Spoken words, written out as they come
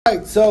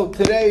Right, so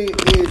today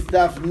is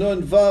Daf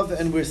Nun Vav,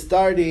 and we're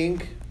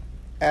starting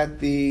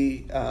at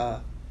the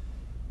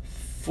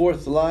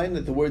fourth line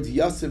at the words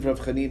Yosef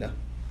Rav Chanina.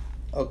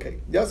 Okay,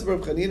 Yosef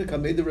Rav Chanina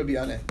kamed the Rav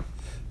Yanai.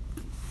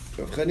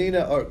 Rav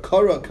Chanina, or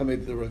Korah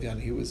kamed the Rav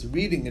Yanai. He was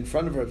reading in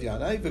front of Rav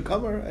Yanai,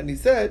 v'kamer, and he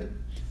said,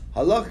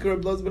 Halach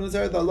Rav Loz ben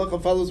Azariah, the halacha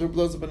follows Rav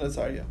Loz ben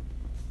Azariah.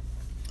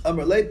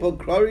 Amar leipo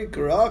krari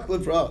karach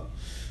levra.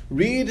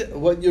 Read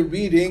what you're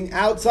reading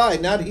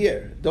outside, not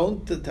here.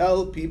 Don't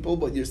tell people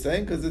what you're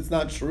saying because it's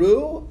not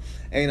true.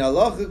 Ein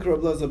halacha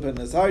Rav Loz ben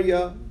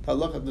Azariah. The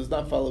halacha does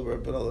not follow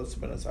Rav Loz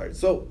ben Azariah.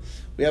 So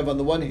we have on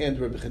the one hand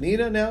Rabbi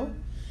Chanina now.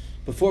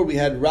 Before we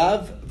had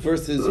Rav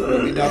versus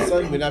Rabbi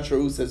Nassan. We're not sure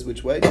who says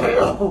which way.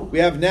 We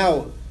have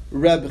now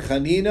Rabbi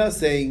Chanina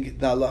saying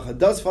the halacha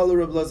does follow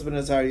Rav Loz ben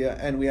Azariah,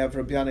 and we have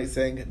Rabbi Yanai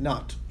saying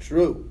not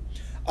true.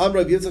 Am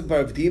Rav Yitzchak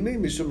bar Avdimi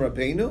mishum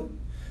Rabbeinu.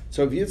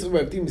 So Rav Yitzchak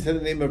bar Avdimi said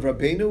the name of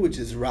Rabbeinu, which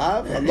is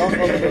Rav,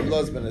 halacha Rav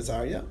Loz ben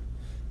Azariah.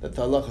 That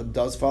the halacha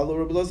does follow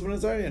Rav Loz ben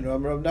Azariah, and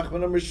Rav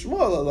Nachman Amar Shmuel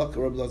halacha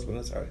Rav Loz ben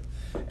Azariah.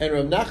 And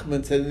Rav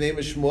Nachman said the name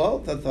of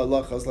Shmuel that the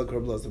halacha is like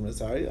Rav Loz ben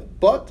Azariah.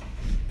 But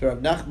the Rav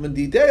Nachman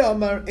didei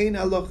Amar ein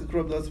halacha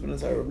Rav Loz ben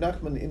Azariah. Rav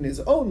Nachman in his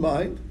own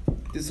mind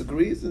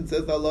disagrees and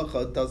says the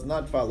halacha does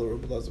not follow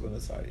Rav Loz ben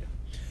Azariah.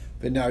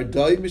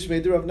 V'nardai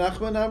mishmei Rav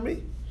Nachman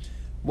Amri.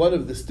 One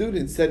of the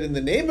students said in the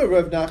name of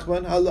Rav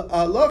Nachman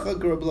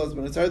halacha Rav Loz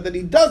ben Azariah that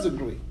he does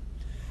agree.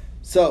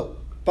 So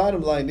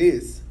bottom line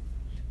is,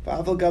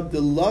 Rav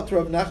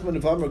Nachman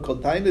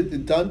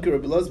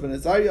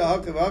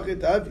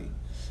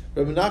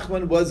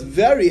was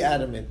very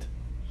adamant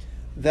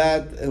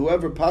that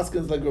whoever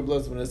paskins like Rav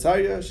Loz ben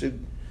Azariah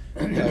should,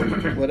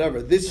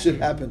 whatever, this should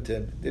happen to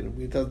him.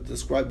 We don't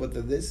describe what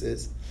the this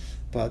is,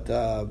 but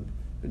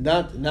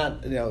not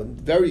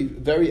very,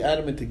 very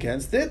adamant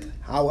against it.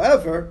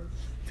 However,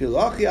 the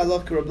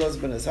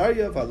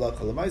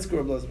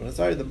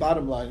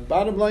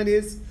bottom line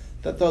is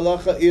that the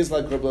halacha is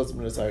like Rav Loz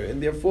ben Azariah,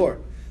 and therefore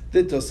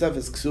the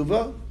Tosefes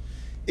Ksuva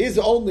is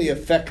only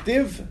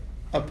effective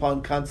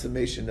upon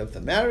consummation of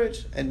the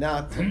marriage and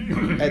not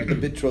at the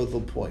betrothal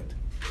point.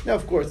 Now,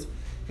 of course,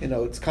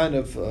 it's kind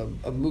of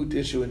a moot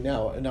issue in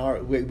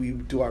our way we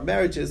do our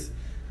marriages,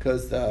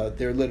 because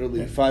they're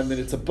literally 5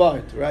 minutes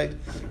apart, right?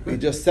 We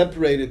just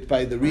separate it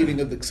by the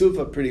reading of the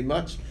Ksuva pretty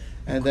much,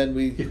 and then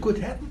we... It could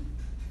happen.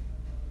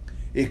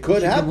 It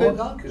could happen.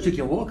 She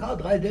can walk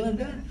out right there and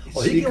then.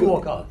 Or he can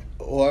walk out.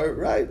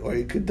 Or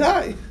he could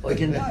die. Or he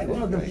can die.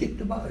 One of them kicked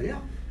him out, yeah.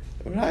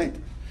 Right.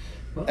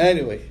 Well,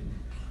 anyway,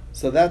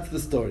 so that's the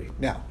story.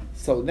 Now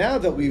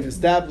that we've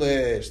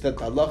established that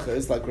the halacha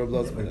is like Rav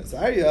Loz ben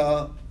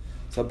Azariah,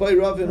 so boy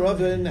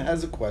Ravin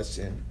has a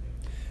question.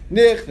 What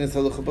if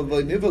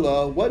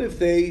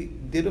they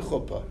did a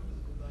chuppah,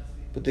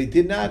 but they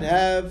did not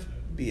have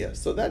bia?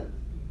 So that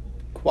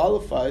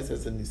qualifies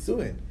as a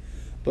nisuin,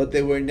 but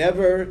they were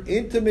never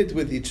intimate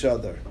with each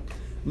other.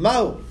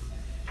 Mao,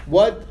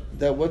 what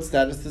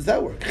status does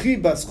that work?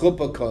 Chibas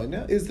chuppah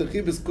koina is the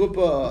chibas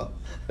chuppah.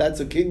 That's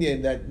a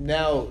kinyan that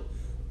now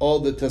all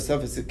the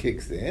tosafos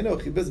kicks in, or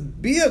chibas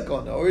bia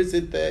koina, or is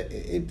it the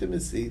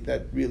intimacy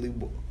that really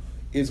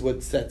is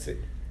what sets it?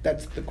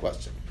 That's the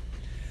question.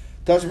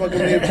 Tashma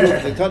Kamei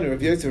the Tanu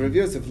Rav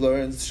Yosef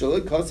learns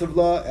Shalot Kosav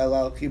La El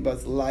Al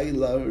Chibas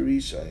Laila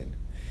Rishain.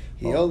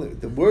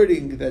 The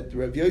wording that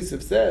Rav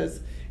Yosef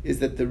says is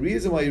that the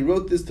reason why he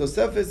wrote this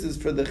Tosefes is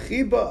for the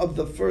chiba of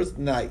the first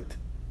night.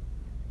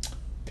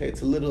 Okay,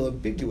 it's a little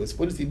ambiguous.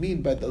 What does he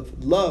mean by the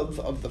love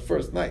of the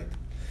first night?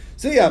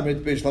 So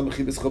it's talking about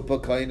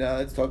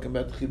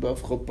the chiba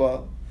of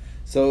chuppah.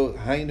 So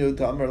Hainu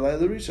Tamar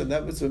Laila Rishon,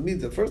 that was what it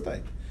means the first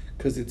night,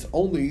 because it's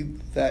only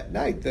that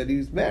night that he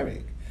was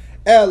marrying.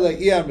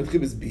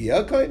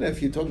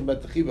 If you're talking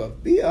about the chiba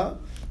of bia,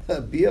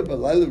 bia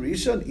b'laila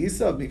rishon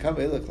isa mikam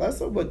ela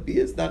klasa, but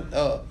bia is not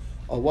a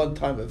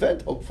one-time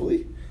event.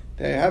 Hopefully,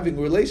 they're having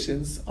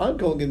relations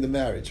ongoing in the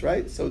marriage,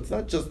 right? So it's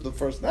not just the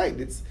first night;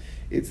 it's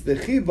the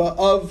chiba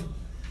of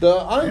the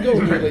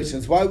ongoing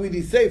relations. Why would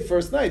he say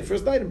first night?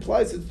 First night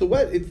implies it's the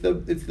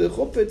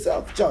chuppah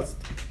itself, just.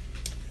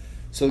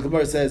 So the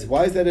Gemara says,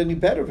 why is that any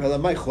better? You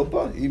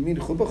mean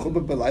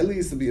chuppah b'layla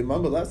used to be a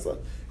mamalasa?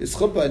 Is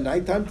chuppah a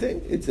nighttime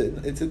thing? It's a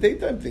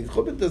daytime thing.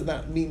 Chuppah does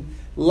not mean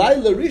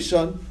laila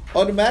rishon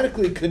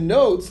automatically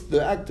connotes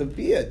the act of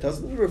bia. It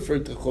doesn't refer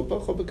to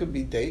chuppah. Chuppah can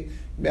be day.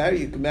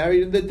 You can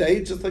marry in the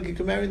day just like you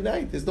can marry at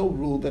night. There's no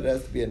rule that it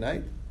has to be a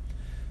night.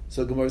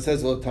 So Gemara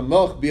says, well,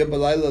 tamoch bia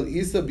b'layla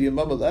isa bia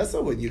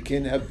mamalasa. When you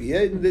can have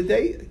bia in the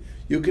day,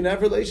 you can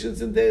have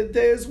relations in the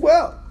day as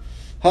well.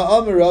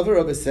 Ha'amar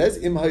Rava says,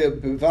 Im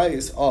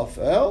hayabivayis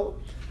afel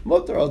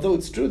motor. Although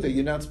it's true that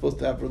you're not supposed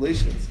to have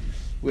relations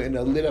in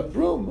a lit up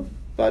room,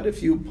 but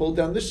if you pull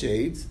down the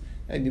shades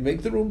and you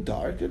make the room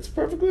dark, it's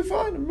perfectly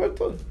fine.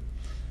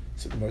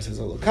 So Gemara says,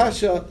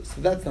 Alokasha,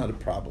 so that's not a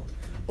problem.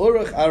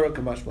 Orach arak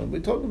kamashman. We're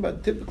talking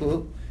about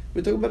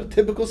a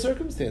typical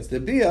circumstance.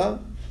 The bia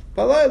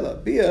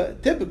balayla. Bia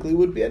typically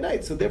would be a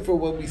night. So therefore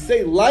when we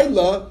say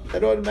laila,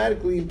 that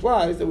automatically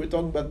implies that we're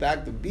talking about the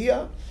act of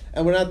bia,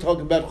 and we're not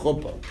talking about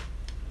chuppah.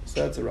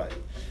 So that's all right.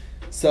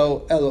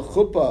 So el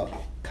chuppah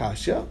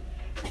kasha.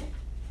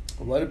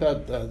 What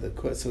about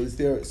so is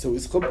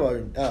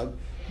chuppah?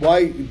 Why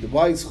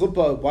is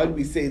chuppah? Why do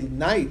we say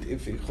night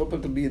if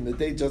chuppah can be in the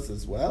day just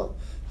as well?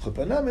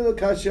 Chuppah nami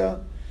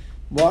kasha.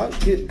 Why?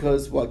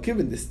 Because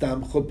given the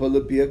stam chuppah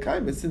lebia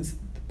kaima, since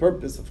the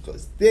purpose of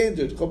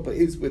standard chuppah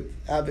is with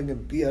having a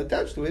bia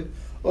attached to it,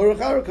 or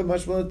charaka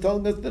mashma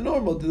telling us the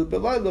normal to the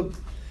belayla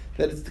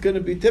that it's going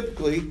to be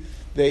typically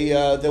they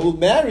will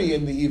marry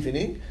in the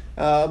evening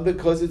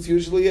because it's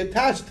usually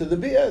attached to the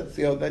bia.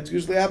 That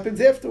usually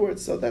happens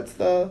afterwards. So that's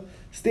the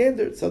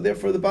standard. So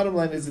therefore, the bottom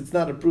line is it's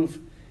not a proof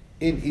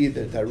in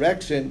either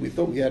direction. We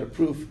thought we had a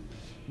proof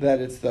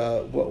that it's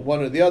the one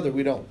or the other.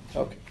 We don't.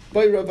 Okay.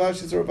 But Rav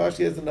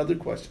Ashi has another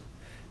question.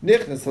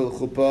 Nichnas al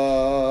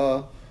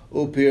chuppah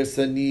upir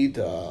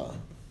sanida.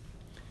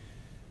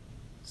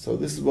 So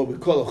this is what we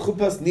call a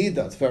chuppahs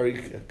nida. It's a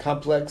very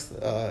complex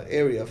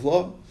area of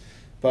law.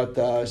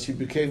 But she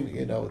became,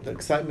 the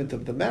excitement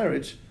of the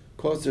marriage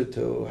caused her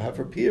to have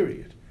her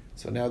period.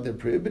 So now they're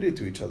prohibited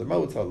to each other.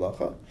 Ma'utz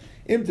halacha.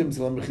 Imtim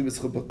zlam rechibas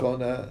chuppah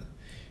kona.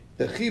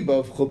 The chiba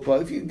of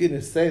chuppah, if you're going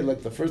to say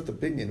like the first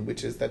opinion,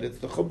 which is that it's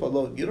the chuppah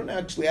alone, you don't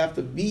actually have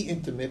to be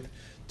intimate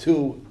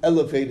to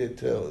elevate it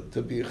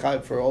to be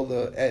chayv for all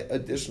the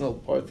additional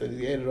parts that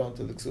he added on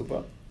to the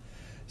ksuba.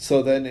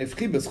 So then if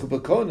chibas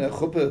chuppah kona,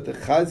 chuppah the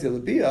chazia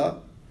lebia,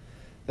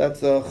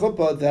 that's a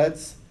chuppah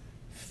that's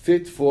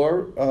fit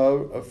for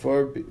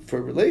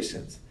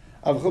relations.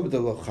 But a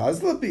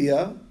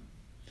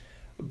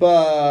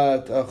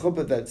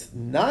chuppah that's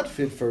not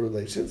fit for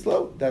relations,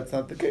 that's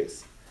not the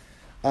case.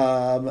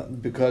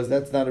 Because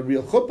that's not a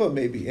real chuppah,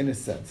 maybe in a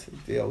sense.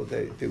 They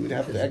would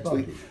have to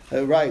actually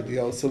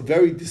right. So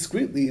very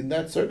discreetly in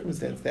that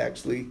circumstance, they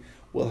actually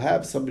will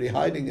have somebody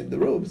hiding in the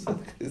rooms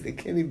because they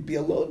can't even be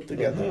alone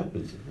together.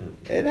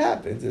 It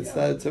happens. It's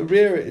not. It's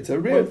a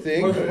rare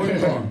thing.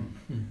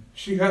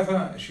 She has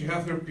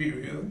her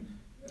period.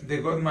 They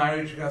got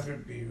married. She has her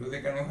period.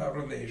 They cannot have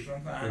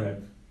relations.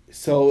 Right.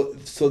 So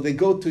they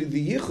go to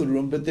the yichud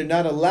room, but they're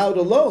not allowed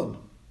alone.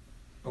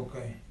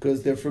 Okay.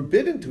 Because they're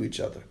forbidden to each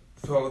other.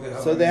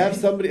 So they have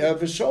somebody, a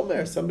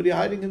shomer, somebody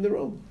hiding in the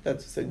room.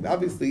 That's the thing.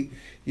 Obviously,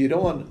 you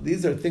don't want.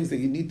 These are things that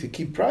you need to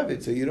keep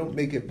private, so you don't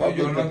make it public.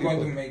 You're not going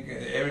to make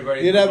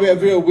everybody. You're not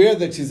very aware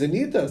that she's a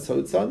nida, so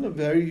it's done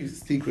very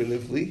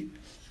secretively.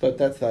 But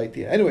that's the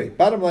idea. Anyway,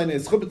 bottom line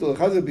is chuppah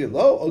l'chazal be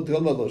low,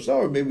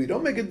 or maybe we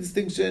don't make a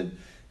distinction,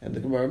 and the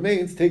Gemara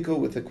remains tekel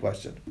with a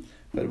question.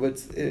 But I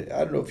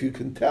don't know if you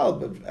can tell,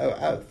 but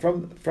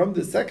from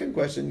the second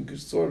question, you can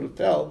sort of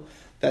tell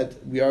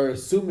that we are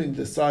assuming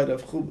the side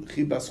of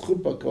chibas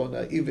chuppah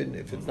kona, even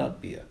if it's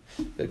not bia,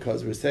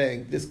 because we're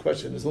saying this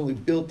question is only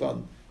built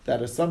on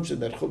that assumption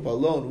that chuppah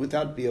alone,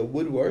 without bia,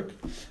 would work.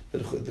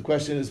 But the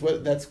question is,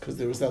 that's because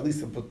there was at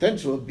least a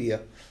potential of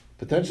bia,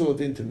 potential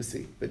of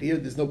intimacy. But here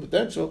there's no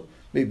potential.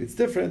 Maybe it's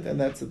different, and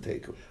that's a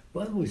takeaway.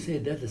 Why do we say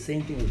that? The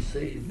same thing we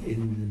say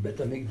in Bet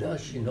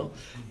HaMikdash,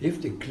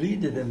 if they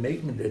clean it and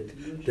making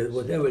that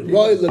whatever it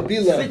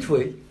is fit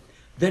for it,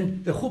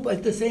 then the chuppah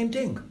is the same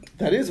thing.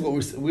 That is what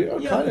we are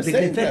kind of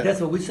saying.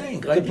 That's what we're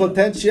saying, right? The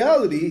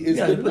potentiality is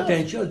good the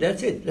potential.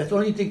 That's it. That's the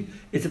only thing.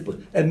 It's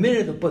a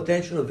minute of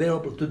potential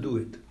available to do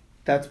it.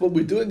 That's what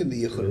we're doing in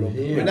the yichud room.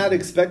 Yeah. We're not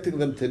expecting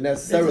them to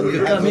necessarily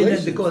have relations.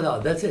 And they go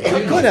out. That's it.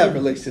 They could have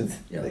relations.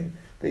 Yeah.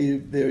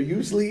 They're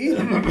usually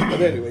eating.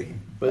 But anyway.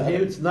 But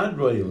here it's not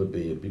royal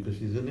Labiyah because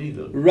she's a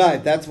needle.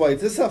 Right. That's why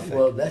it's a suffix.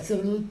 Well, that's a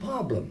little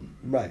problem.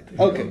 Right.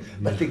 Okay.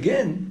 But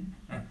again,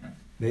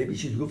 maybe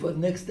she's good for the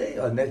next day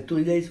or next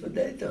 3 days for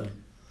later.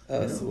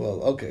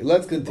 Okay,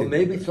 let's continue. Or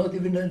maybe it's not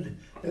even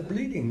a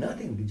bleeding,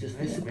 nothing. It just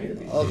disappears.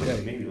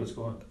 Okay. Maybe, let's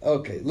go on.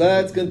 Okay,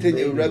 let's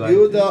continue. Rabbi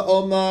Yehuda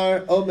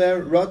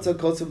Omer Ratza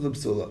Kosev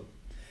L'Psula.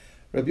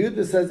 Rabbi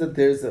Yehuda says that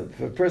if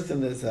a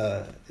person is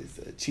a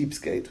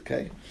cheapskate,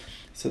 okay?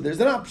 So there's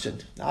an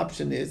option. The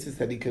option is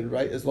that he could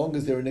write, as long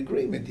as they're in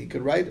agreement, he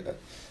could write to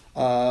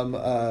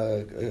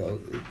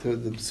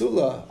the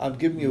Psula, I'm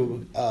giving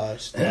you a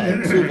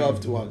Psula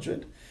of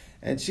 200.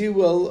 And she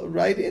will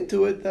write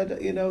into it that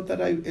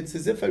it's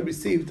as if I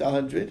received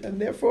 100, and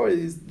therefore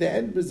the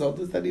end result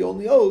is that he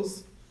only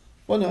owes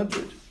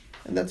 100,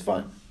 and that's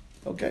fine.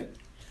 Okay.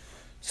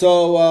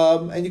 So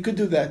and you could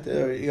do that.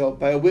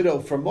 By a widow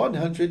from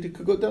 100, it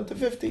could go down to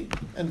 50,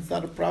 and it's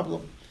not a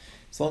problem,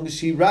 as long as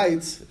she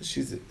writes.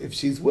 If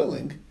she's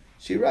willing,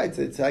 she writes.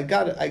 I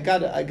got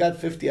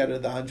 50 out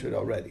of the 100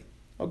 already.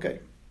 Okay.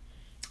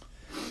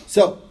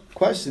 So.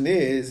 Question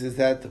is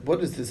that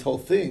what is this whole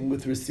thing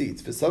with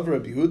receipts? Does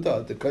Rabbi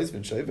Yehuda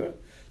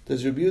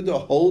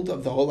hold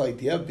of the whole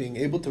idea of being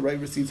able to write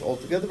receipts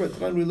altogether?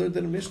 But we learned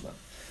in the Mishnah.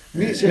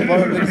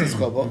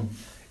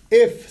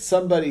 If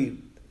somebody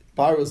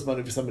borrows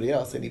money for somebody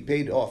else and he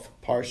paid off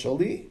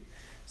partially,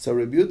 so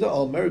Rabbi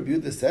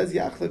Yehuda says,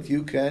 Yachlef,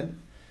 you can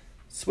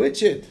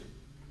switch it.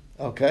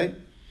 Okay?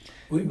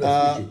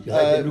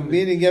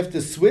 Meaning you have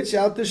to switch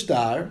out the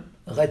star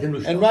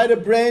and write a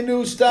brand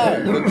new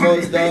star,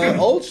 because the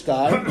old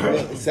star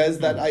says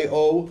that I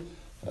owe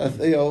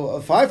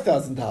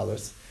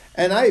 $5,000,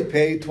 and I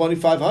pay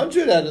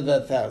 2,500 out of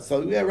that 1,000.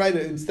 So yeah, right.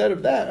 Instead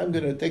of that, I'm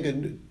going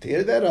to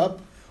tear that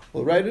up.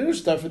 We'll write a new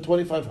star for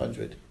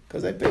 2,500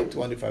 because I paid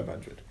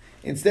 2,500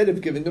 instead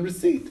of giving a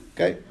receipt.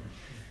 Okay,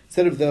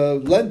 instead of the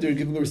lender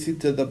giving a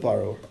receipt to the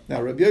borrower.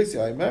 Now, Rabbi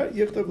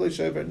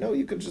Yossi, no,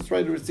 you can just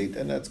write a receipt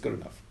and that's good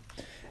enough.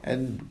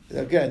 And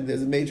again,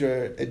 there's a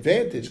major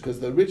advantage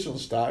because the original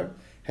star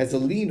has a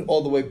lien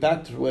all the way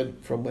back to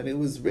from when it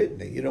was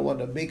written. You don't want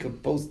to make a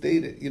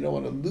post-dated. You don't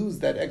want to lose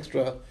that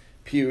extra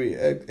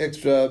period,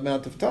 extra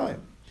amount of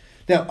time.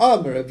 Now,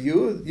 Rabbi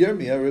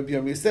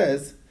Yirmiyah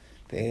says,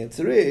 the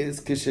answer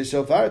is,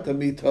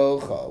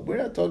 we're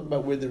not talking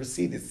about where the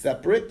receipt is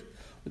separate.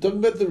 We're talking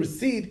about the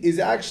receipt is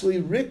actually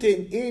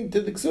written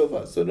into the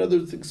ksuva. So in other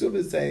words, the ksuva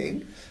is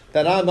saying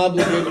that I'm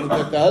obligated,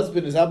 that the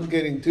husband is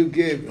obligating to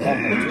give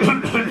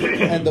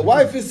 100, and the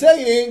wife is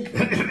saying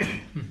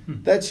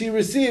that she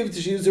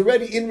is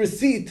already in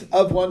receipt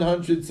of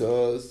 100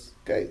 zuz.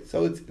 Okay,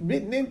 so it's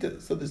written into,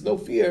 so there's no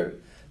fear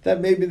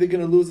that maybe they're going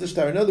to lose the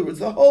star. In other words,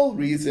 the whole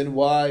reason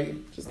why,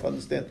 just to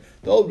understand,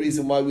 the whole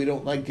reason why we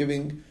don't like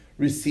giving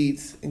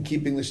receipts and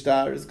keeping the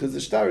star is because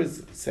the star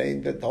is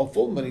saying that the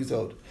full money's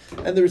owed.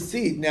 And the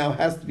receipt now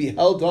has to be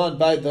held on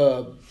by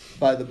the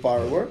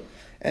borrower.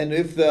 And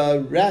if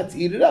the rats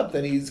eat it up,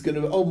 then he's going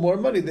to owe more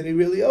money than he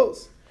really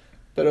owes.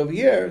 But over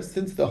here,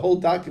 since the whole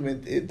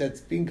document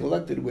that's being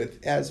collected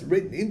with has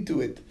written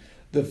into it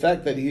the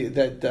fact that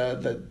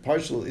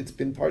it's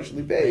been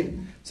partially paid,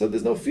 so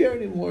there's no fear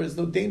anymore, there's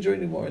no danger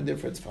anymore, and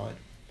therefore it's fine.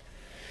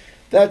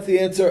 That's the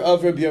answer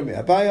of Rabbi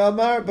Yirmiyah.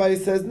 Abai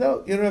says,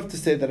 no, you don't have to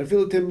say that.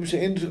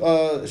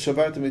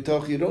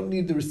 You don't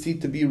need the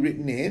receipt to be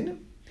written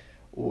in.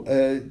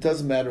 It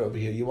doesn't matter over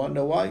here. You want to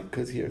know why?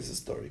 Because here's the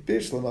story.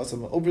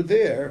 Over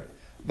there,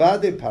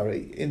 Vade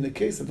Pari, in the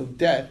case of the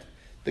debt,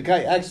 the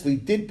guy actually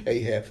did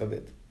pay half of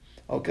it.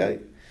 Okay?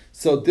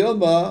 So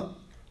Dilma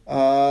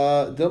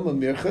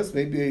Mirchas,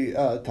 maybe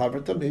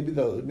Tavrata,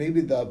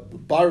 maybe the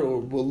borrower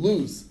will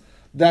lose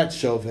that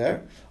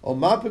shover,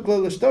 and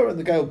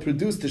the guy will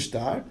produce the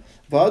shtar,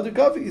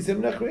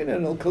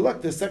 and he'll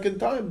collect the second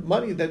time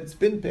money that's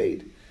been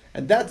paid.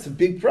 And that's a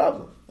big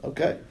problem.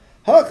 Okay?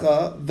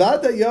 Hacha,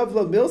 Vada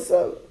Yavla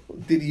Milsa,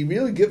 did he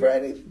really give her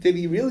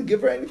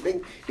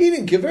anything? He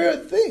didn't give her a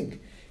thing.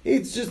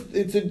 It's a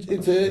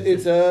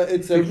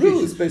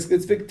ruse, basically.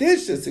 It's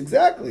fictitious,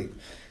 exactly.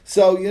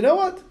 So you know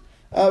what?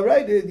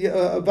 Right?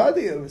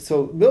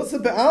 So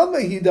Milsa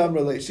Be'alma Hidam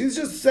Relay. She's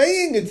just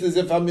saying it's as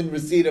if I'm in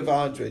receipt of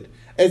 100.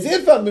 As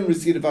if I'm in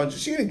receipt of 100.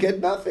 She didn't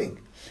get nothing.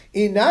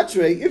 In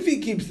Natre, if he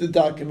keeps the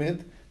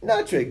document,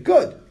 Natre,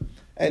 good.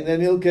 And then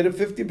he'll get a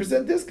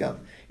 50% discount.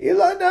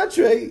 Ila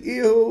Natre,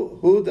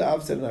 Ihu, the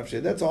Avsar Nafshe.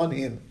 That's on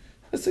him.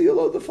 So you'll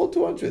owe the full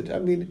 200. I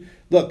mean,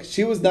 look,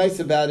 she was nice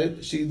about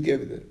it. She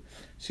gave it.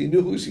 She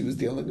knew who she was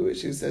dealing with.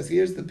 She says,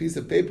 here's the piece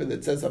of paper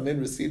that says I'm in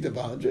receipt of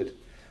 100.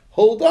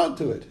 Hold on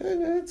to it.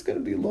 And it's going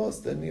to be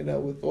lost, and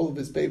with all of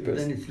his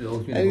papers. And he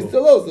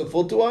still owes the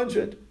full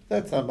 200.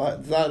 That's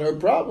not her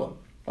problem.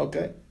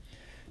 Okay?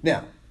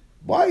 Now,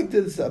 why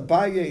does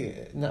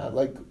Abaye not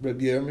like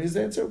Rabbi Yirmiyah's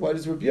answer? Why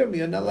does Rabbi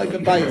Yirmiyah not like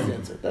Abaye's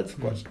answer? That's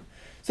the question.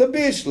 So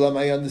Bishlam,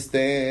 I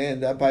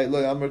understand Abaye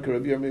lo Amar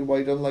Rabbi Yirmiyah. Why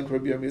you don't like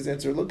Rabbi Yirmiyah's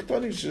answer? Look,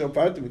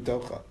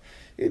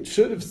 it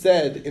should have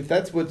said, if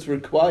that's what's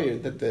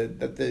required, that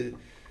the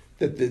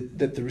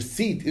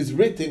receipt is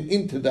written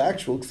into the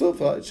actual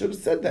ksufa, it should have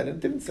said that, and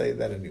it didn't say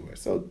that anywhere.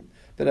 So,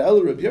 but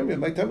El Rabbi Yirmiyah,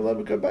 my time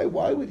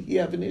why would he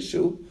have an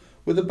issue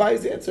with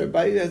Abaye's answer?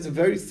 Abaye has a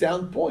very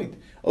sound point.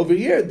 Over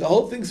here, the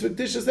whole thing's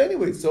fictitious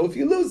anyway, so if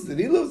he loses it,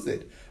 he loses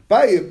it.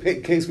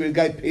 Abaye, case where a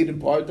guy paid in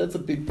part, that's a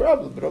big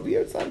problem, but over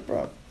here it's not a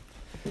problem.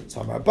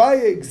 So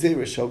Abaye,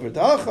 Gzeira Shover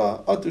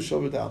Da'acha, Atu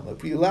Shover Da'alma.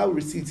 If we allow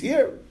receipts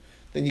here,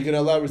 then you can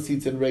allow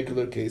receipts in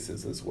regular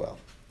cases as well.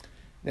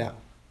 Now,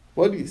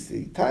 what do you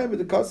see? Time of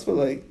the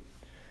Kosvale,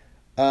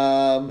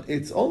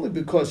 it's only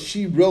because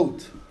she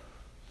wrote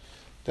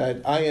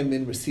that I am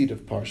in receipt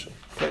of partial.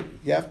 Okay?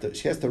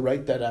 She has to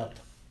write that out.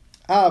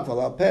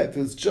 If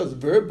it's just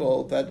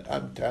verbal that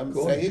I'm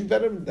saying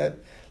that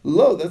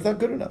that's not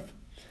good enough.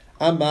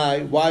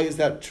 Why is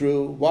that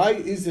true? Why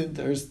isn't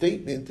her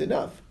statement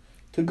enough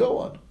to go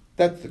on?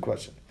 That's the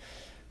question.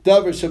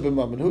 Davar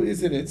Shabamaman, who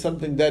isn't it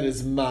something that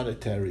is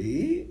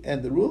monetary?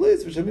 And the rule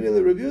is,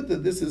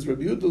 that this is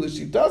reviewed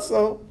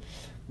l'shitaso,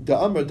 the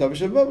Amr Davar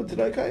Shabamaman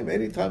Tanakayim.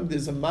 Anytime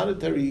there's a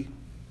monetary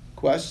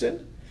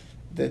question,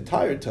 the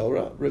entire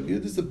Torah,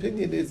 Review's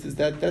opinion is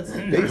that that's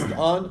based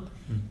on,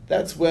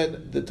 that's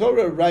when the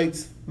Torah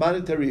writes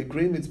monetary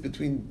agreements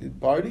between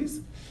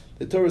parties.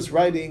 The Torah is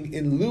writing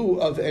in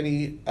lieu of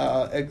any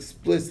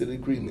explicit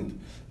agreement.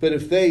 But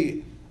if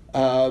they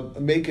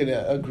make an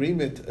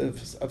agreement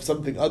of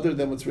something other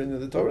than what's written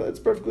in the Torah, that's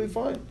perfectly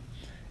fine.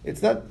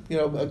 It's not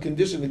a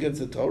condition against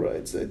the Torah.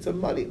 It's a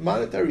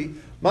monetary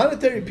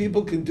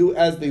people can do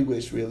as they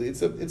wish. Really,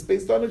 it's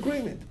based on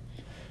agreement.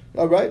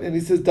 All right, and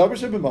he says, "Davar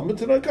sheb'mamon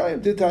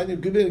tanakayim."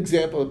 Give me an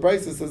example. The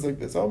Brisa says like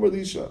this: Omer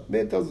Lisha,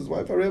 man tells his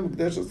wife,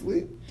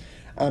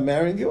 "I'm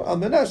marrying you. Al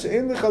menashe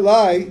ein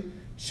lechalai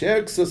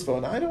sher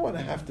ksusfon." I don't want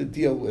to have to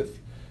deal with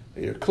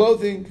your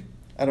clothing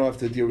I don't have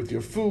to deal with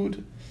your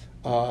food,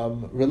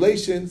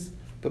 relations.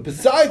 But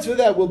besides for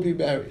that, we'll be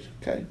married.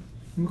 Okay?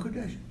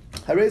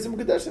 Harezim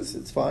Kadeshis,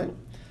 it's fine.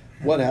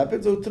 What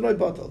happens? Oh, Tanoi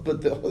Batal.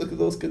 But look at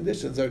those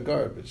conditions are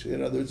garbage.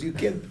 In other words, you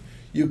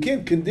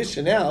can't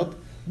condition out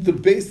the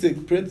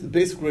basic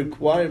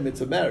requirements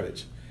of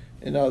marriage.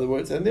 In other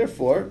words, and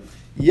therefore,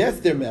 yes,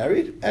 they're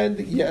married, and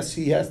yes,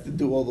 he has to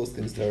do all those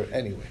things to her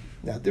anyway.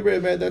 Now,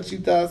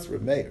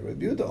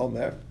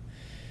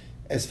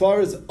 as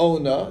far as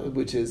ona,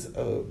 which is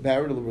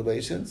marital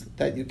relations,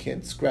 that you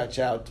can't scratch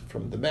out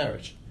from the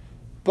marriage.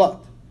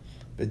 But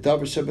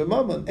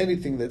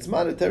anything that's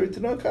monetary to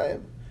no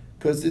kayim,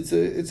 because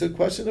it's a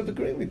question of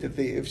agreement.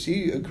 If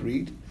she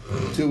agreed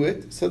to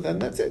it, so then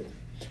that's it.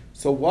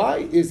 So why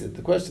is it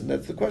the question?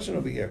 That's the question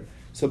over here.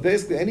 So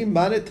basically, any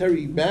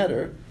monetary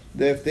matter,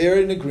 if they're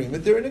in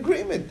agreement, they're in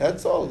agreement.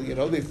 That's all.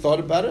 They've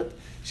thought about it.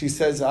 She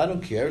says, I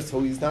don't care,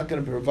 so he's not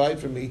going to provide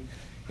for me.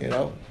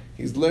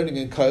 He's learning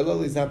in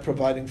Kailal, he's not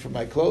providing for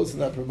my clothes, he's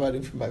not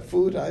providing for my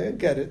food. I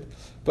get it.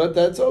 But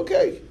that's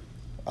okay.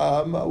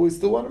 We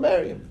still want to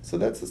marry him. So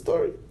that's the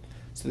story.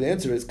 So the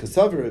answer is,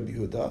 Kasav Rabbi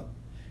Yehuda,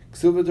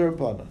 Ksuva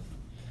D'Rabbana.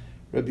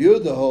 Rabbi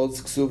Yehuda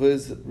holds Ksuva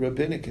is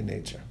rabbinic in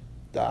nature.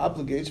 The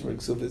obligation for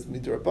Ksuva is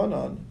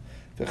Midrabanan.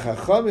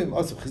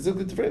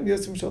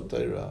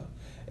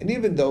 And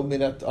even though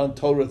on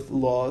Torah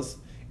laws,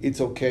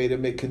 it's okay to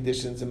make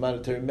conditions in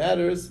monetary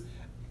matters,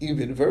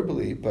 even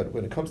verbally, but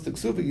when it comes to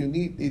Ksuva, you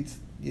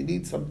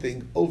need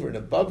something over and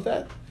above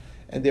that,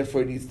 and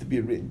therefore it needs to be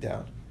written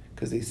down.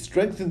 Because they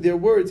strengthen their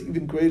words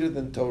even greater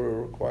than Torah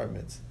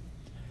requirements.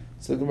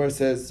 So Gemara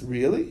says,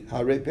 really?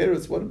 Hare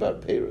Peros, what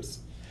about Peros?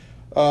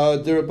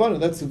 D'Rabbana,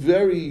 that's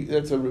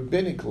a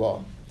rabbinic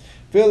law.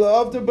 And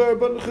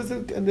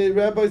the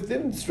rabbis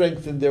didn't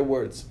strengthen their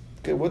words.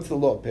 Okay, what's the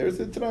law? Peros,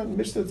 the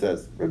Mishnah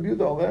says, Rabbi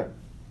Yehuda Omer.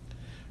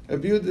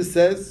 Rabbi Yehuda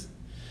says,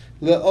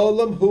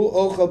 Le'olam hu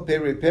ochal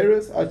peri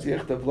peros ad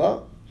yechtav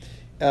la.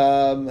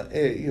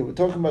 We're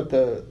talking about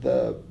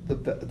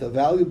the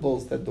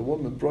valuables that the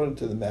woman brought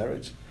into the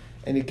marriage,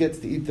 and he gets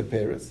to eat the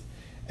peros,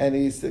 and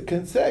he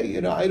can say,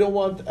 I don't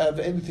want to have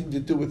anything to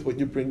do with what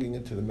you're bringing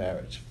into the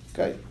marriage.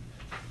 Okay,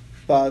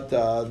 but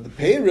the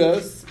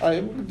peros I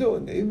am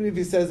doing. Even if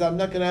he says I'm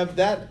not going to have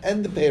that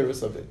and the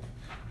peros of it.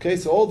 Okay,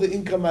 so all the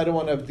income I don't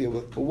want to have to deal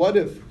with. But what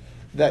if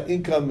that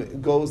income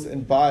goes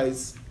and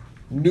buys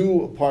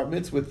new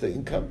apartments with the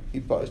income?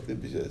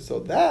 So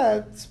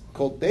that's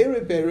called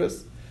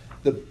Peros,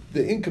 the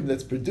income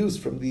that's produced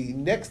from the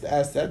next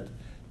asset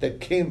that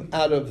came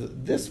out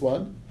of this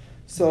one.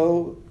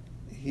 So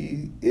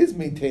he is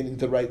maintaining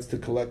the rights to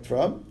collect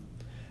from,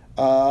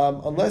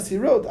 unless he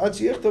wrote, if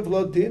he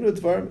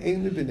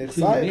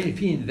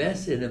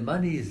invests in the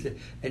money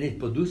and it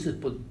produces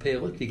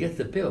perot, he gets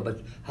the perot,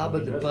 but how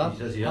about the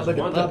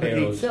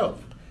property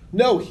itself?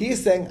 No,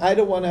 he's saying, I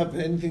don't want to have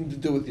anything to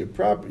do with your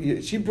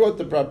property. She brought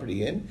the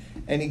property in,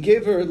 and he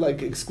gave her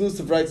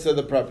exclusive rights to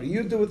the property.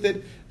 You do with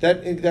it,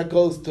 that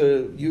goes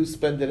to, you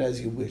spend it as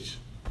you wish.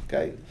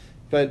 Okay?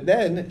 But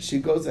then she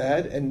goes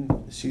ahead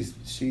and she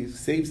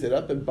saves it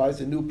up and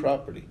buys a new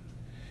property.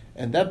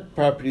 And that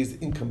property is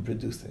income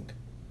producing.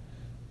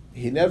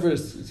 He never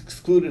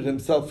excluded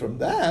himself from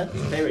that.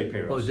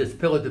 Oh, just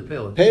perot to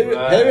perot.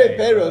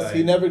 Peros,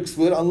 he never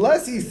excluded,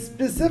 unless he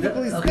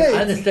specifically states.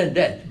 I understand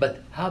that,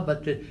 but how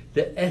about the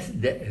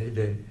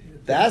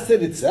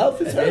asset itself?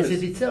 It's hers. The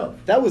asset itself.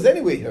 That was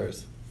anyway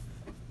hers.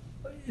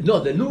 No,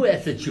 the new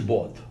asset she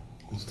bought.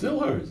 It's still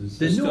hers. It's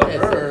the new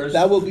asset. Hers.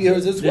 That will be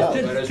hers as well.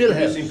 But it's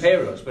producing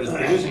peros.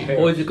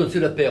 Or is it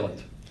considered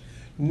perot?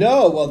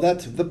 No, well,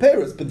 that's the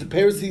peros, but the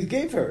peros he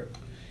gave her.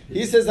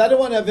 He says, I don't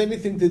want to have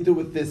anything to do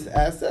with this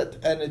asset,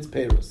 and it's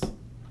peros.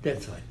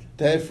 That's right.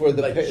 Therefore,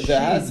 the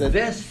asset.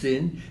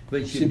 Investing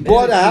when she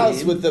bought a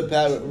house with the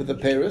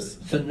peros.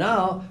 So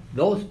now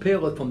those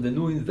peros from the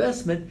new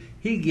investment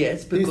he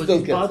gets because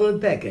it's part of the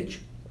package.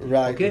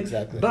 Right. Okay?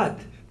 Exactly. But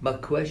my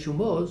question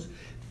was,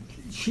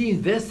 she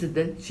invested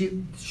that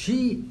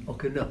she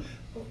okay no.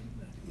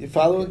 You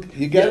following?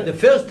 You get it? The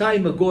first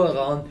time I go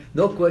around,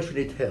 no question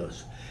it's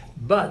hers.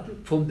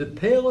 But from the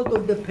period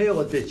of the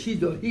period that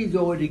he's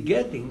already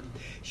getting,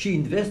 she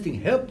investing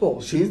her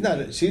portion.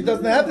 She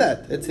doesn't have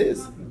that. It's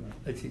his.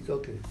 That's his.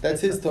 Okay.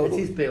 That's his total.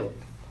 That's his period.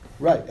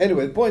 Right.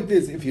 Anyway, the point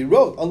is, if he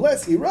wrote,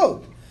 unless he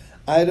wrote,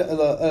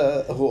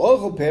 who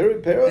also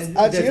peros,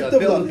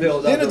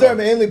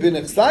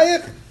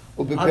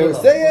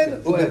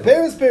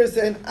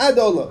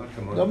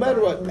 no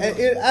matter what,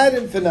 ad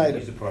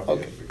infinitum.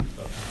 Okay.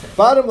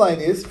 Bottom line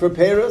is, for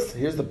peros,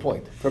 here's the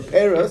point. For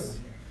peros,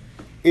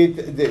 we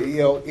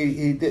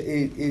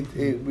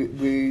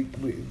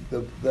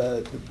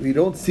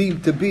don't seem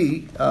to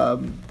be.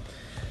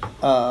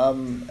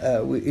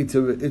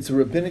 It's a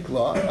rabbinic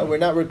law, and we're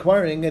not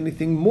requiring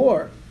anything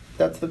more.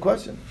 That's the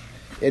question.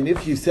 And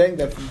if you're saying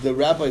that the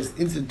rabbis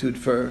institute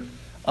for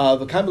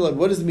the Kabbalah,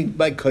 what does it mean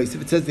by kos?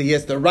 If it says that he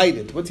has to write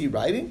it, what's he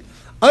writing?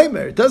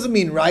 Aimer. It doesn't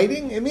mean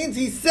writing. It means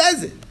he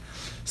says it.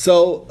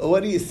 So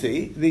what do you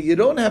see? That you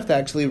don't have to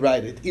actually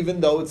write it,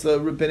 even though it's a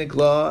rabbinic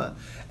law.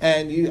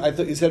 And I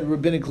thought you said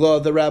rabbinic law,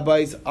 the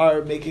rabbis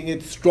are making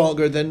it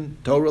stronger than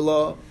Torah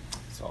law.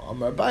 So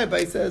Amar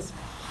Abai says,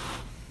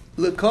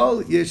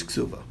 L'kol yesh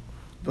ksuva,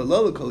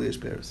 v'lo l'kol yesh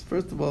peres.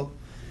 First of all,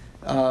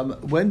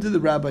 when do the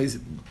rabbis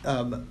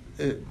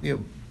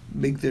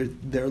make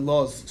their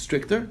laws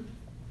stricter?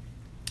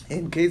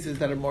 In cases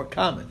that are more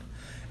common.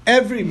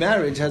 Every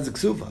marriage has a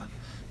ksuva.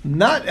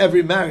 Not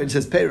every marriage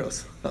has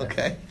peros.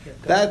 Okay?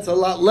 That's a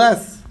lot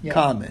less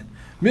common.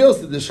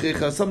 Meals the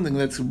shchicha, something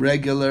that's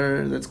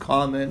regular, that's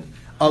common.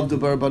 Of the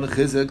barban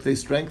chizuk, they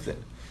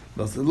strengthen.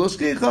 Meals the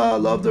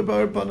shchicha, love the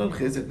barban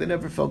chizuk. They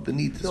never felt the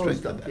need to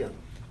strengthen that.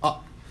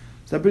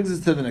 So that brings us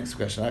to the next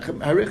question.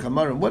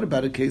 What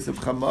about a case of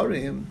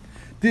chamarim?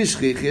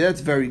 Dishchichi,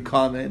 that's very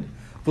common.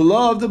 The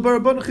law of the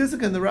barban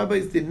chizuk, and the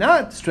rabbis did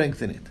not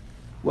strengthen it.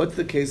 What's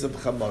the case of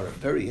chamarim?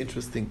 Very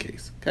interesting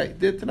case. Okay,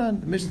 the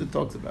Mishnah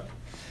talks about it.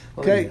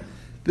 Okay.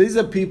 These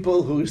are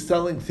people who are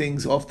selling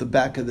things off the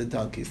back of the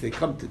donkeys. They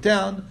come to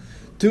town,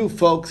 two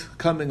folks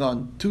coming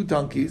on two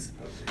donkeys,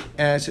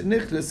 and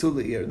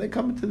they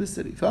come into the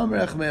city.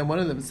 One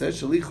of them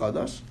says, Shali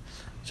Chadash,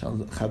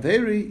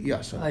 Chaveri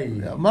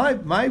Yashan.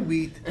 My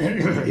wheat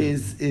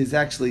is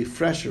actually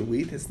fresher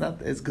wheat. It's not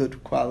as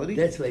good quality.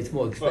 That's why it's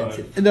more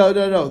expensive. No.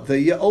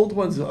 The old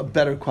ones are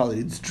better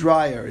quality. It's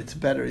drier. It's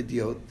better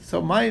idiot.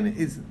 So mine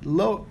is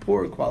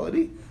poor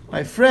quality.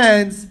 My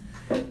friends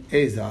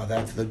is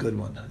that's the good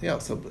one.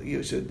 So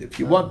you should, if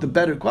you want the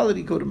better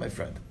quality, go to my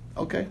friend.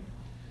 Okay,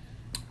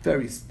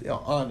 very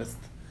honest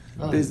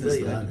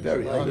businessman.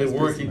 Very honest. They're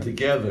working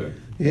together.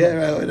 Yeah,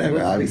 right.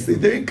 Whatever. Obviously,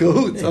 they're in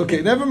cahoots.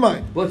 Okay, never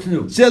mind. What's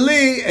new?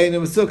 Shali ein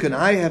mesukah.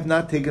 I have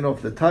not taken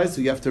off the tithes,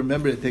 so you have to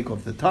remember to take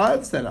off the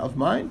tithes. Then of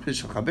mine,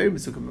 Chaver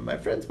mesukah. My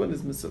friends, one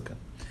is mesukah.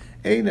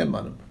 Ein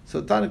emanum.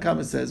 So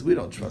Tanakama says we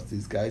don't trust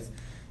these guys.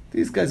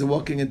 These guys are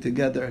walking in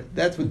together.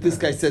 That's what this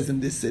guy says in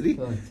this city.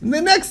 In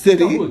the next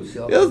city,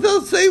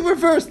 they'll say we're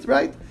first,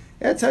 right?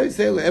 That's how you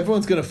say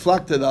everyone's going to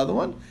flock to the other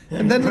one.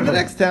 And then in the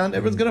next town,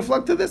 everyone's going to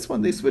flock to this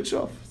one. They switch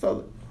off.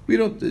 So we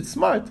don't, it's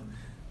smart.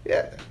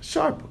 Yeah,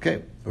 sharp,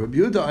 okay. Rabbi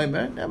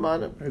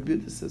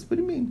Yehuda says, what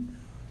do you mean?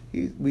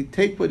 We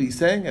take what he's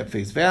saying at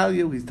face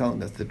value. He's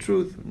telling us the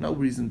truth. No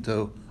reason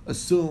to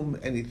assume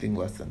anything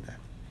less than that.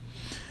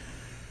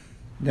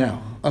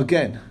 Now,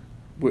 again,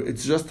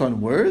 it's just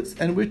on words,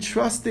 and we're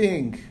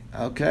trusting,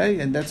 okay?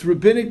 And that's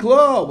rabbinic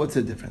law. What's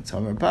the difference?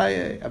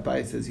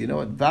 Abai says, you know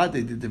what?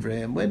 Vade de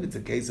Devrayim, when it's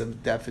a case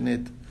of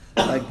definite,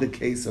 like the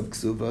case of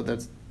Ksuva,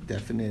 that's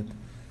definite.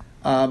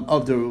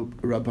 Of the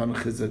Rabban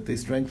Chizuk, they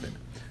strengthen.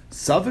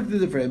 Safek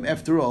de Devrayim,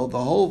 after all, the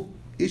whole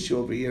issue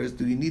over here is,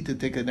 do you need to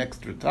take an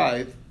extra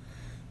tithe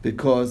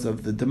because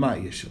of the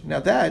Demai issue? Now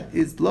that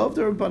is love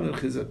the Rabban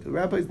Chizuk. The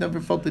rabbis never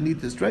felt the need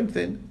to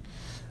strengthen,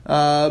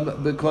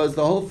 because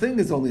the whole thing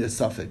is only a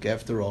suffix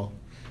after all.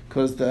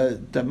 Because the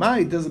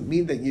Damai doesn't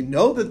mean that you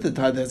know that the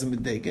tithe hasn't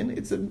been taken.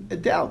 It's a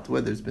doubt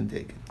whether it's been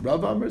taken.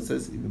 Rav Amar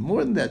says even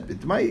more than that,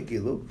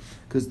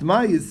 because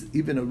Damai is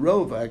even a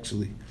rov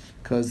actually.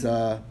 Because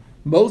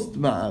most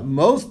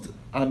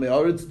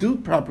Ameorits do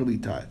properly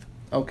tithe.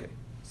 Okay,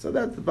 so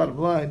that's the bottom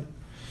line,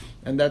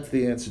 and that's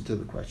the answer to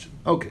the question.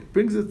 Okay,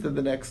 brings us to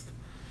the next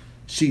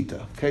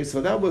Shita. Okay, so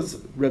that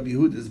was Rabbi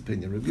Yehuda's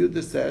opinion. Rabbi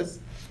Yehuda says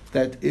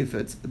that if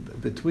it's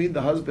between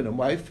the husband and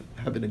wife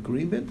have an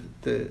agreement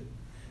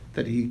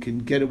that he can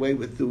get away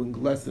with doing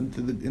less in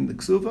the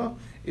ksuva,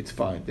 it's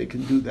fine. They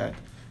can do that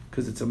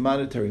because it's a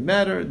monetary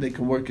matter and they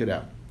can work it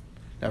out.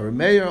 Now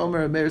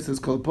Rameir says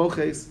kol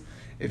poches,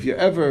 if you're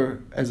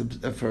ever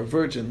for a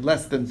virgin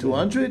less than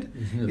 200,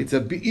 it's a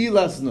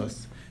bi'ilas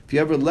nus. If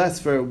you're ever less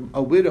for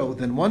a widow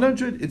than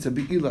 100, it's a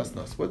bi'ilas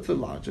nus. What's the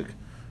logic?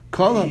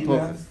 Kol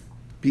hapoches.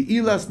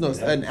 Bi'ilas nos,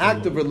 an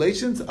act of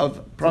relations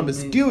of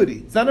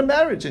promiscuity. It's not a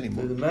marriage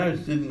anymore. The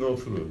marriage didn't go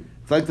through.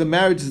 It's like the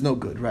marriage is no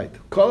good, right?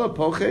 Kol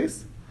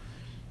hapoches.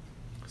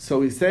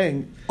 So he's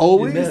saying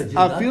always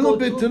afilu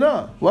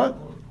b'tuna. What?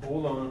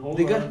 Hold on.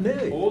 They got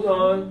married. Hold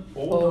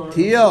on.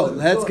 Tio,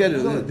 let's get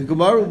it. The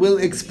Gemara will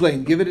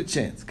explain. Give it a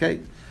chance, okay?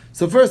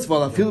 So first of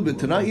all, afilu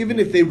b'tuna. Even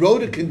if they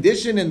wrote a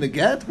condition in the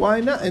get, why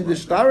not? In the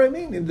shtar,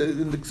 in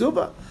the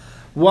ksuba,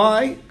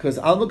 why? Because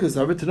alma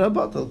kasav b'tuna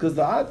batal. Because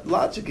the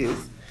logic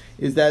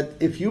is that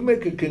if you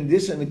make a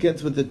condition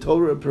against what the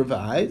Torah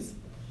provides,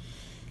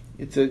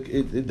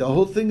 the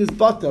whole thing is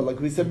batal. Like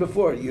we said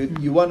before,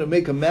 you want to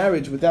make a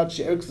marriage without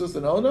she'er ksus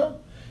and ona.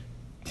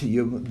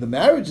 The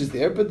marriage is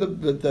there, but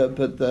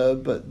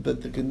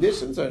the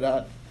conditions are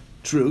not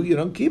true. You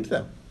don't keep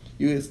them.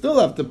 You still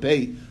have to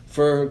pay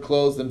for her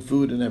clothes and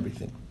food and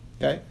everything.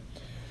 Okay,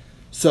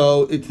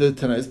 so it's the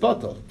Tanais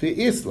batal,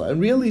 the Isla,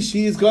 and really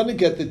she is going to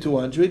get the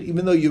 200,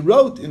 even though you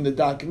wrote in the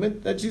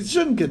document that she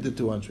shouldn't get the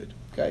 200.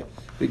 Okay,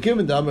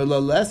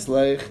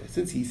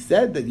 since he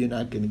said that you're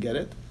not going to get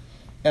it,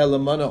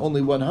 Elamana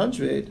only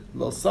 100.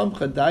 Lo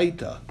samcha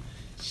daita,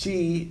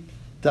 she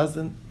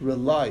doesn't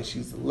rely.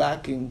 She's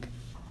lacking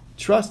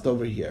trust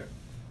over here.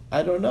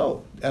 I don't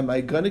know. Am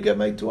I going to get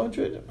my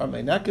 200? Or am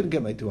I not going to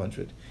get my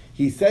 200?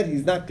 He said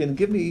he's not going to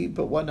give me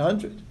but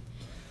 100.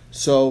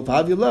 So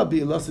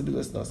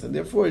and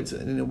therefore it's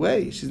in a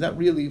way she's not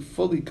really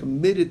fully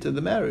committed to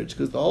the marriage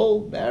because the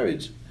whole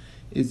marriage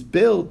is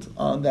built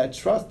on that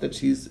trust that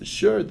she's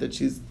assured that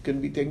she's going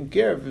to be taken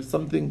care of if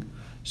something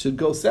should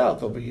go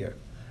south over here.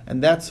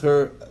 And that's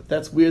where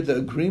the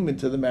agreement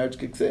to the marriage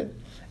kicks in.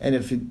 And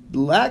if it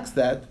lacks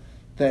that,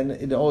 then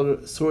it all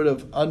sort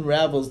of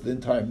unravels the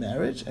entire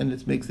marriage and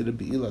it makes it a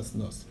be'ilas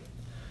nos.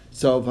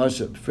 So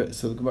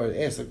the Gemara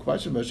asks a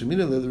question.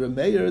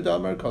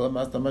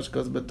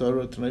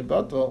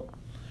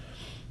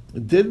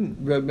 Didn't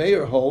Reb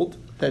Meir hold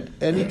that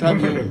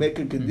anytime you make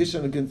a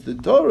condition against the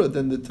Torah,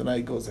 then the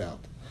Tanai goes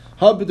out?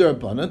 But he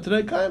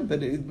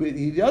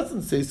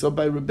doesn't say so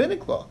by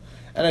rabbinic law.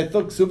 And I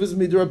thought Ksuv is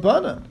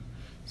midrabanan.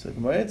 So the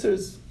Gemara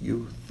answers,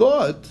 you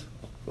thought,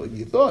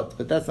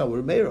 but that's not what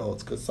Reb Meir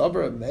holds. Because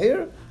Savar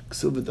Meir,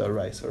 Ksuv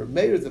d'oraisa. Or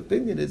Meir's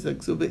opinion is that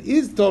Ksuv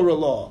is Torah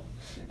law,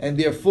 and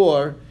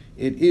therefore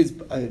it is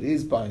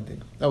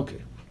binding.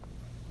 Okay,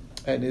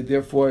 and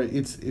therefore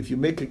it's if you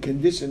make a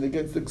condition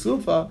against the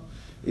Ksufa,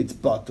 it's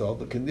batal.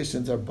 The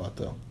conditions are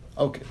batal.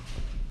 Okay,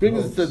 bring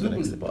us to the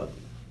next one.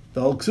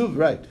 The whole Ksuv,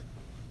 right?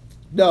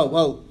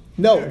 No.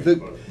 But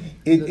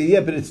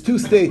it's two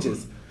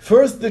stages.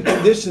 First, the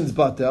conditions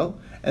batal,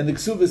 and the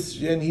Ksuv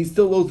is, and he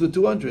still owes the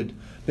 200.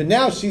 But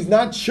now she's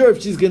not sure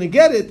if she's going to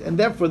get it, and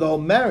therefore the whole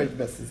marriage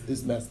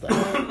is messed up.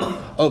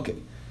 Okay.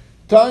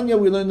 Tanya,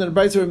 we learned in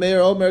the Brayser Meir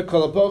Omer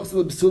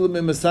Kolapochsel B'sulam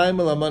Mimasayim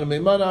L'Amana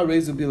Meimana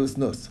Rezu Bilas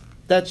Nus.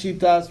 That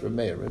Shitas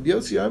Meir. Rabbi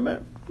Yossi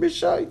Omer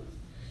Mishai.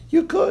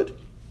 You could.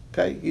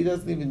 Okay, he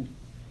just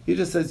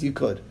says you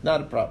could.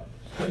 Not a problem.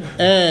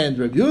 And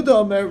Rabbi Yehuda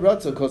Omer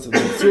Ratza Kosel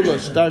B'sula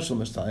Shtar Shel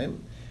Mashayim.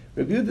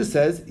 Rabbi Yehuda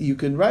says you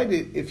can write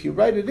it if you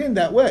write it in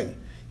that way.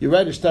 You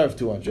write a star of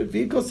 200.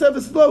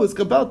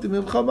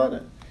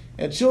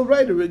 And she'll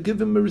write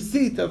give him a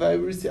receipt of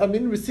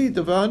receipt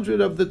of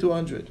 100 of the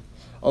 200.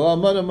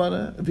 And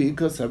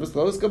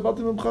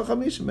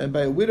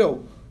by a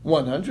widow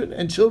 100,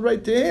 and she'll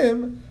write to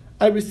him,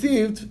 I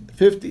received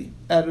 50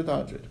 out of the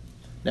 100.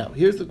 Now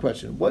here's the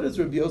question: what is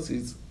Rabbi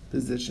Yossi's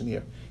position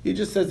here? He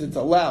just says it's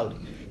allowed.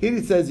 He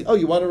says, "Oh,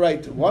 you want to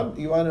write one?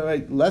 You want to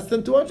write less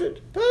than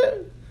 200?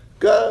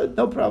 Good,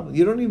 no problem.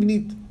 You don't even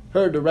need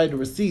her to write a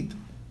receipt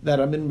that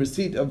I'm in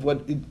receipt of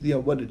what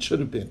it should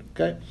have been."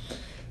 Okay,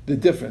 the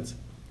difference.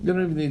 You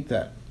don't even need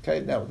that.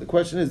 Okay, now the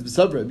question is,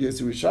 b'savra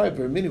b'yossi rishai.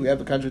 For a minute, we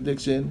have a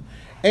contradiction.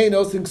 Ein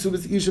osin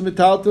ksubas isha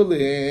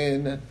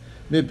metaltalin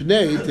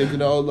mipnei tikkun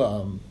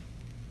olam.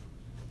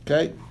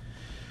 Okay,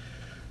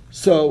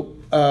 so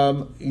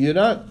you're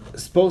not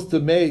supposed to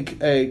make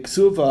a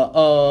ksuva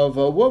of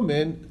a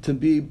woman to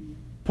be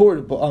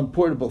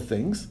portable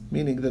things,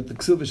 meaning that the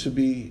ksuva should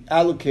be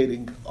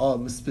allocating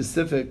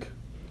specific,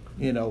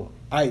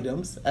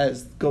 items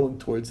as going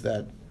towards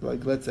that.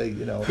 Like, let's say, It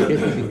should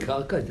be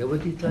karka, is that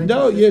what he's trying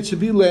No, to say? yeah, it should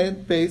be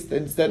land-based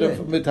instead of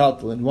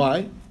metaltalin.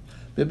 Why?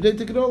 For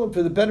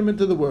the betterment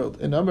of the world.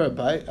 And Amar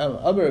Rabbi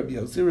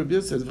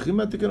Yossi says, what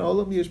kind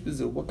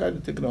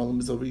of tikkun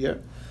olam is over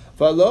here?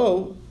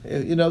 Valo,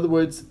 in other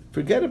words,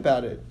 forget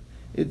about it.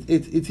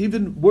 It's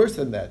even worse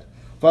than that.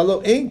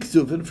 Valo ein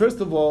ksuvin. First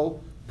of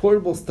all,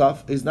 portable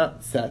stuff is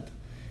not set.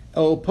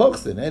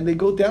 And they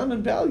go down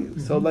in value.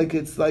 Mm-hmm. So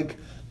it's like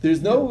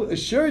there's no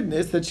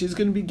assuredness that she's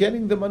going to be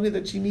getting the money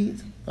that she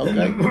needs.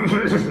 Okay?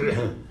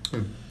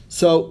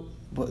 So,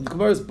 the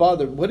Gemara is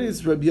bothered. What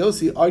is Rabbi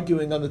Yossi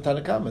arguing on the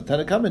Tanakama?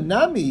 Tanakama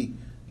nami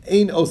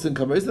ein osin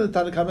kamer. Isn't the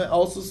Tanakama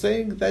also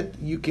saying that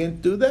you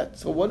can't do that?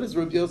 So what does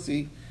Rabbi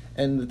Yossi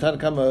and the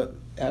Tanakama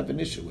have an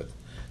issue with?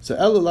 So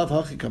el lav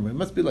hachi kamer. It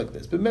must be like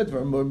this.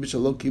 B'medvar mor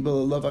mishalok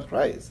kibel lav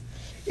achrayis.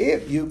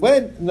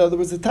 In other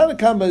words, the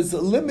Tanakama is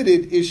a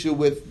limited issue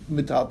with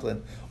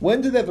metaltalin.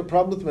 When do they have a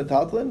problem with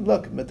metaltalin?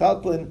 Look,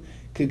 metaltalin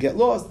could get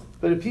lost,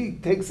 but if he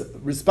takes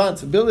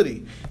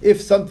responsibility,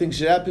 if something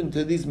should happen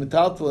to these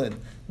metaltalin,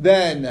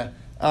 then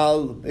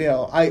I'll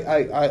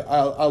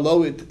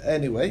owe it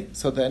anyway.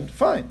 So then,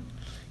 fine.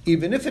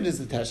 Even if it is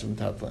attached to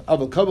metaltalin,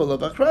 avol kabel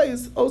of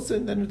achrayis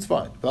osin, then it's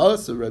fine. But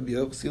also Rabbi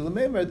Yossi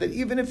Lamemer that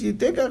even if you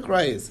take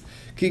achrayis,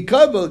 ki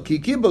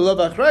kibel of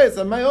achrayis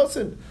on my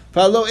osin.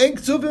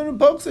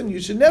 You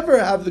should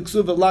never have the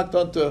ksuva locked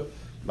onto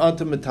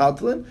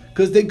metaltalin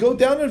because they go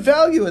down in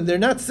value and they're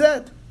not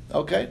set.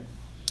 Okay,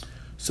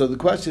 so the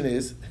question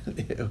is,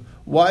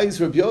 why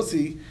is Rabbi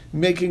Yossi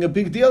making a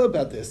big deal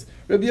about this?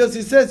 Rabbi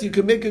Yossi says you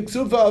can make a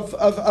ksuva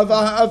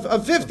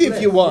of 50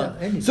 if you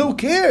want. So who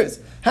cares?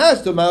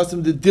 Has to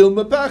mousim the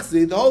dilma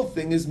pachsi. The whole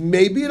thing is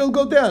maybe it'll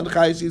go down.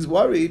 Chayish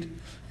worried.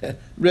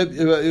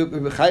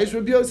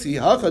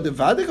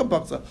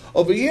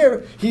 Over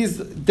here, he's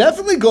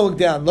definitely going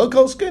down.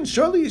 Local skin.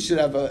 Surely he should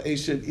have a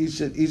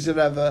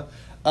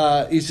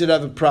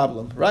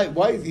problem, right?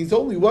 Why? He's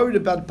only worried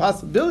about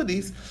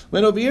possibilities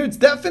when over here it's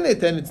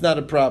definite and it's not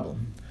a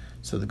problem.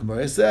 So the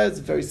Gemara says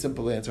a very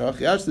simple answer.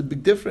 The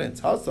big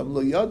difference. Hasam lo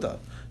yada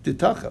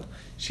ditachel.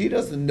 She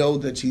doesn't know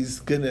that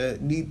she's gonna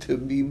need to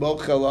be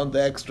mochel on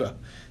the extra.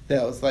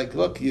 That was like,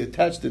 look, you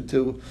attached it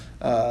to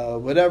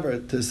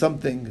to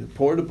something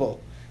portable,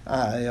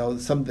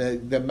 some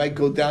that might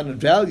go down in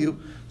value.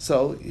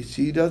 So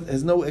she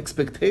has no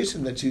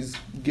expectation that she's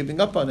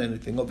giving up on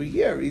anything. Over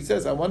here, he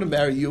says, I want to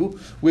marry you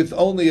with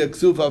only a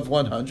ksuva of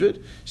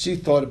 100. She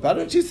thought about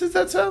it. She says,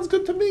 that sounds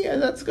good to me, and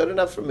that's good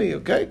enough for me,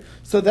 okay?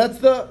 So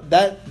that's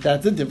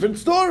a different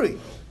story.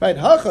 Right?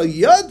 Hacha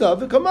yada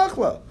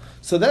v'kamachla.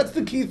 So that's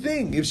the key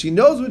thing. If she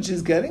knows what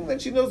she's getting, then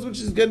she knows what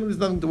she's getting. There's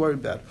nothing to worry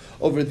about.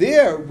 Over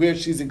there, where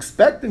she's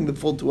expecting the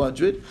full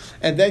 200,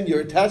 and then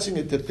you're attaching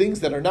it to things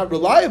that are not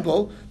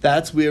reliable,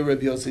 that's where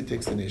Rabbi Yossi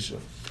takes an issue.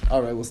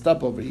 All right, we'll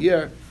stop over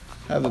here.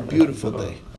 Have a beautiful day.